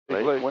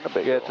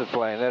Winnebago. Gets the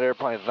plane. That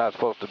airplane's not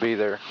supposed to be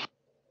there.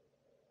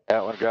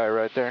 That one guy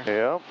right there.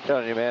 Yeah. I'm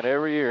telling you, man,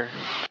 every year,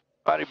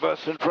 body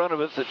busts in front of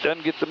us that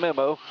doesn't get the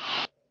memo.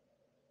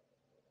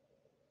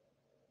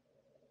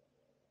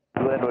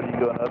 Glenn, what are you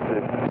going up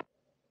to?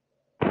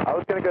 I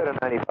was going to go to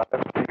 95.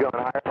 You going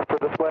higher for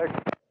this leg?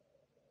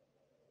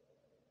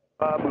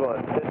 I'm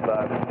going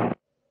 10-5.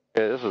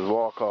 Yeah, this is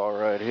walk-all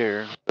right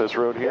here. This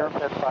road here?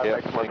 Yeah, 10-5.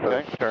 Yep,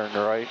 okay. Turn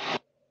right.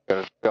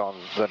 Got to go on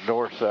the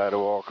north side of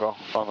walk-all.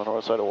 On the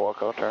north side of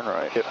walk-all, turn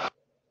right. Yep.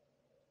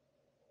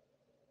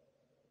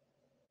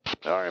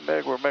 All right,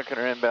 Meg, we're making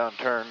our inbound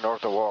turn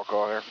north of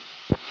walk-all here.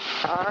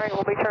 All right,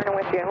 we'll be turning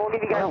with you. We'll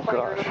give you guys plenty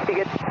of room to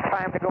get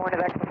time to go into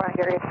that confined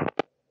area.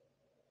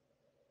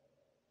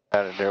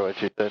 I didn't hear what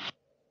she said.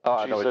 Oh,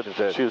 I know what she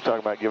said. She was talking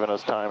about giving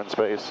us time and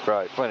space.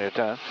 Right, plenty of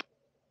time.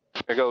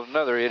 There goes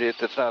another idiot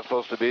that's not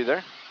supposed to be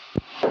there.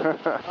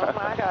 Oh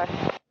my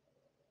gosh.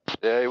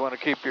 Yeah, you want to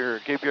keep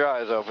your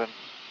eyes open.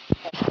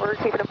 We're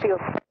keeping them peeled.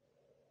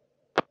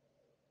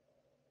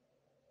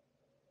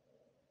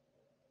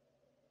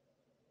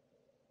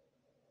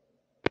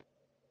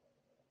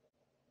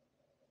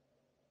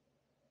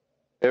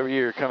 Every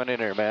year coming in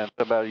here, man,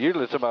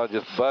 usually somebody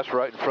just busts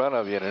right in front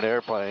of you in an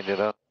airplane, you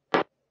know.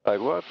 Like,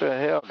 what the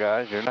hell,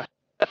 guys? You're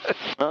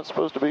not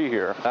supposed to be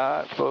here.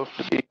 Not supposed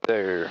to be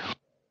there.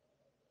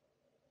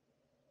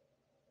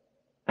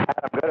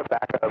 I'm going to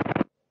back up.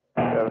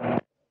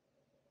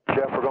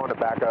 Jeff, we're going to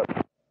back up.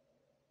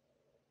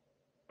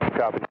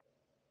 Copy.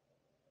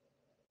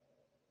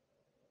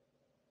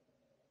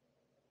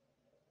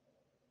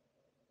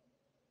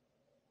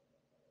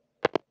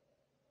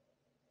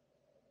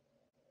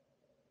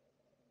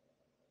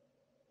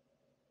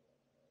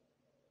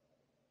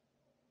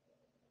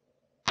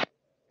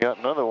 Got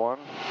another one,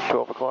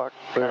 12 o'clock,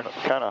 kind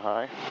of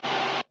high.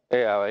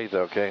 Yeah, he's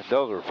okay.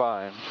 Those are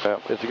fine.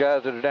 Yep. It's the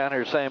guys that are down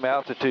here same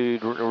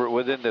altitude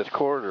within this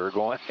corridor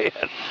going in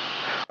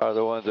are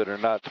the ones that are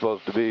not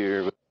supposed to be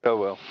here. But, oh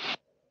well.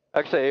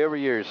 Like I say,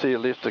 every year you see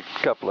at least a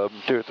couple of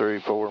them, 2 or 3,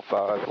 4,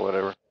 5,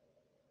 whatever.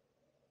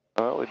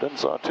 Well, we done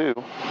saw 2.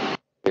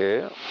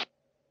 Yeah.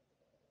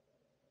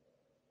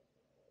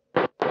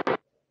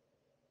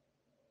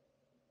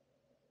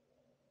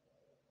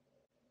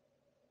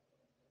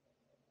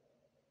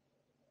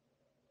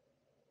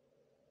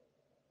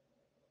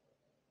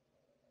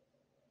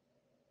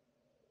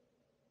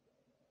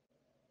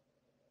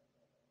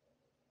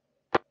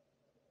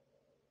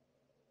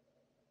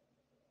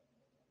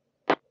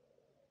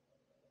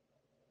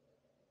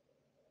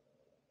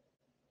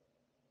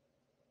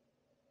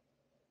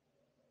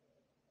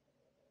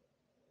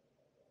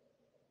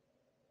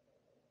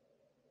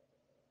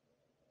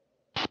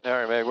 All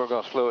right, Meg, we're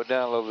going to slow it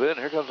down a little bit.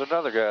 Here comes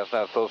another guy that's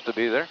not supposed to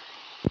be there.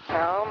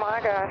 Oh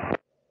my gosh.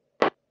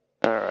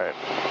 All right.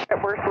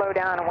 If we're slow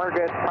down and we're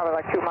good, probably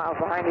like 2 miles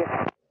behind you.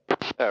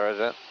 All right,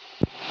 that.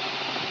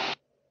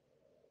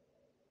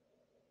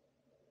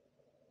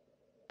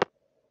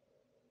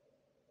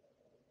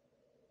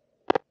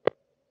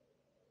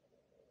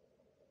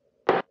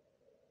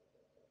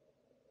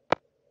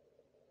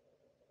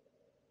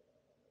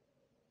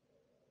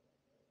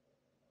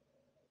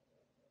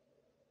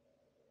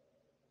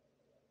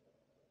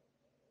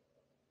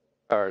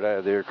 All right, I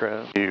have the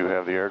aircraft. You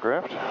have the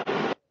aircraft.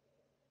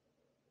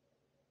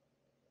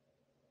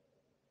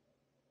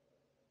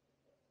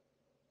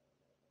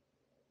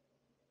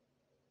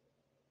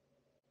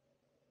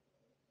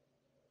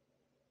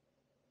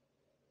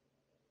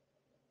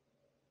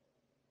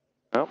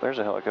 Oh, there's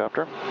a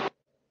helicopter.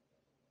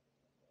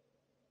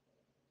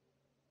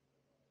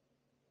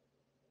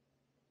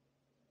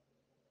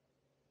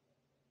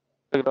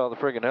 Look at all the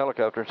friggin'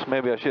 helicopters.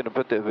 Maybe I shouldn't have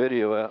put that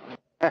video out.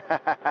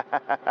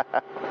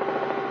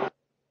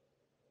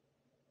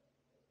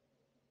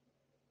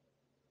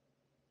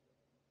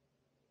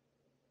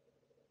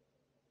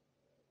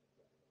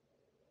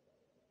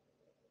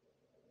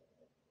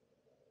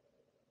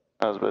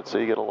 I was about to say,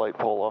 you got a light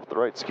pole off the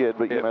right skid,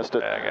 but you missed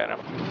it. I got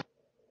him.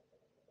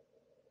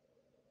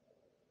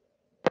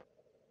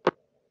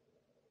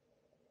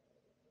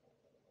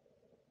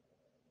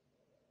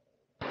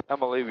 I'm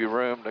going to leave you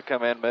room to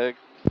come in, Meg.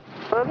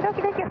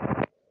 Okay.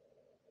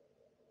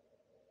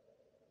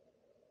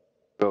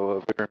 Go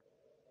up here.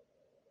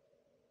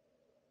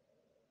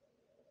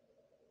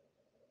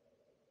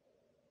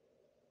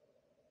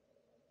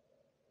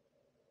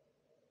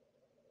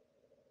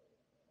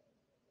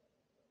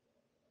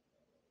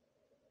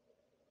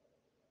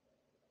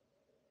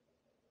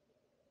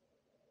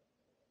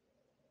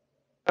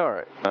 All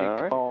right. All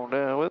right. Come on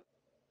down with it.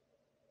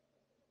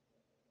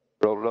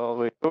 Roll it all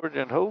the way towards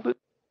you and hold it.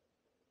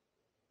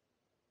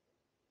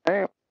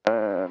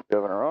 And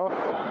governor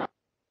off.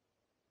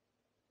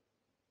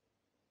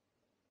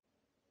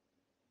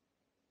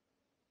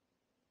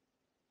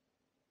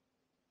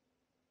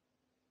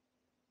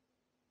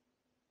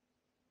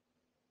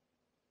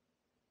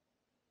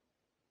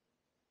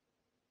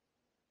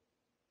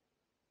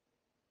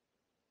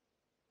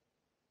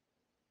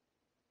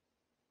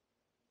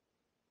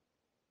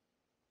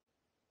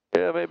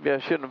 Yeah, maybe I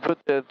shouldn't have put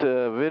that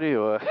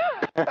video up.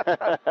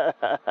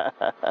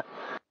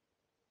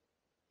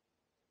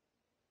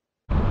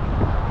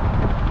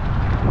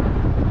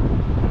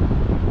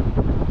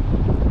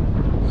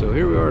 So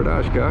here we are at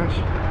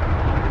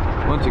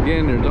OshKosh. Once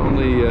again, there's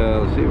only,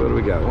 let's see, what do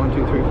we got? 1,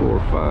 2, 3, 4,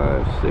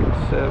 5, 6,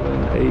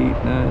 7,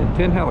 8, 9,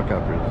 10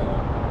 helicopters.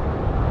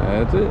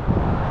 That's it.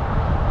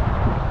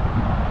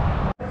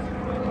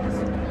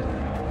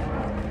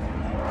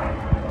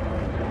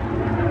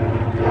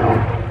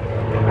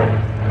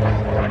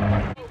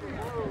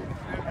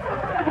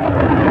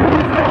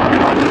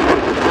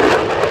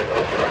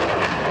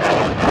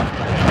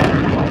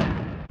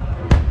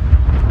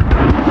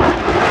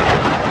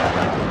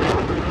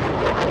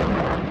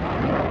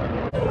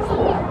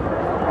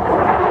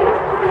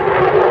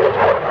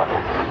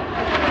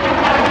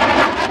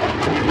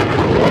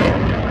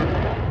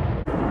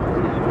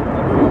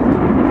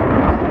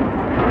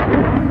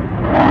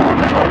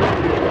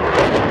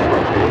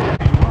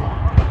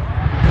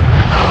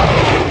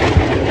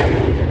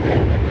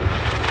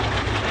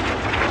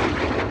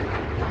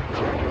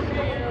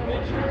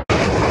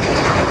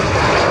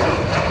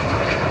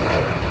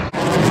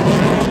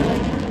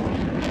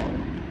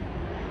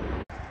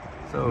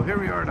 So here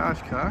we are at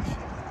OshKosh,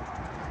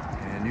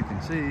 and you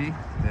can see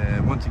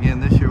once again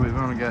this year we've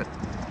only got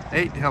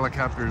 8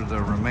 helicopters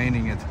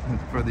remaining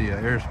for the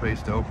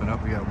airspace to open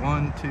up. We got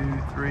 1,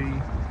 2,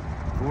 3,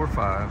 4,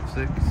 5,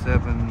 6,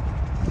 7,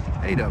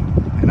 8 of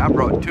them, and I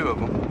brought 2 of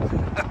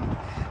them.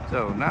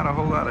 So not a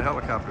whole lot of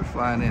helicopters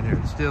flying in here.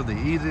 It's still the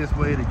easiest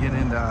way to get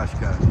into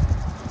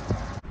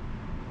OshKosh.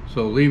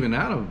 So leaving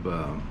out of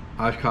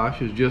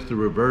OshKosh is just the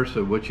reverse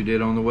of what you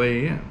did on the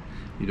way in.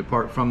 You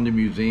depart from the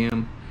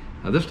museum.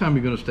 This time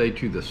you're going to stay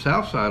to the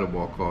south side of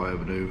Walcall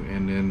Avenue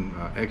and then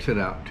exit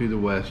out to the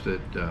west at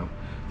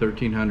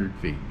 1,300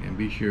 feet, and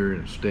be sure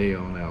and stay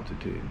on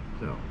altitude.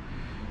 So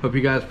hope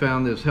you guys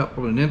found this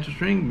helpful and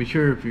interesting. Be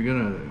sure, if you're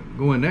going to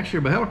go in next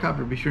year by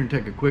helicopter, be sure and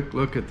take a quick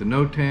look at the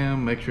NOTAM,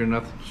 make sure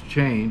nothing's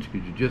changed,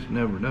 because you just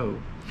never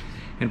know.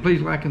 And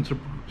please like and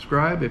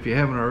subscribe if you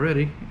haven't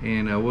already,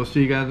 and we'll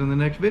see you guys in the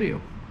next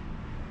video.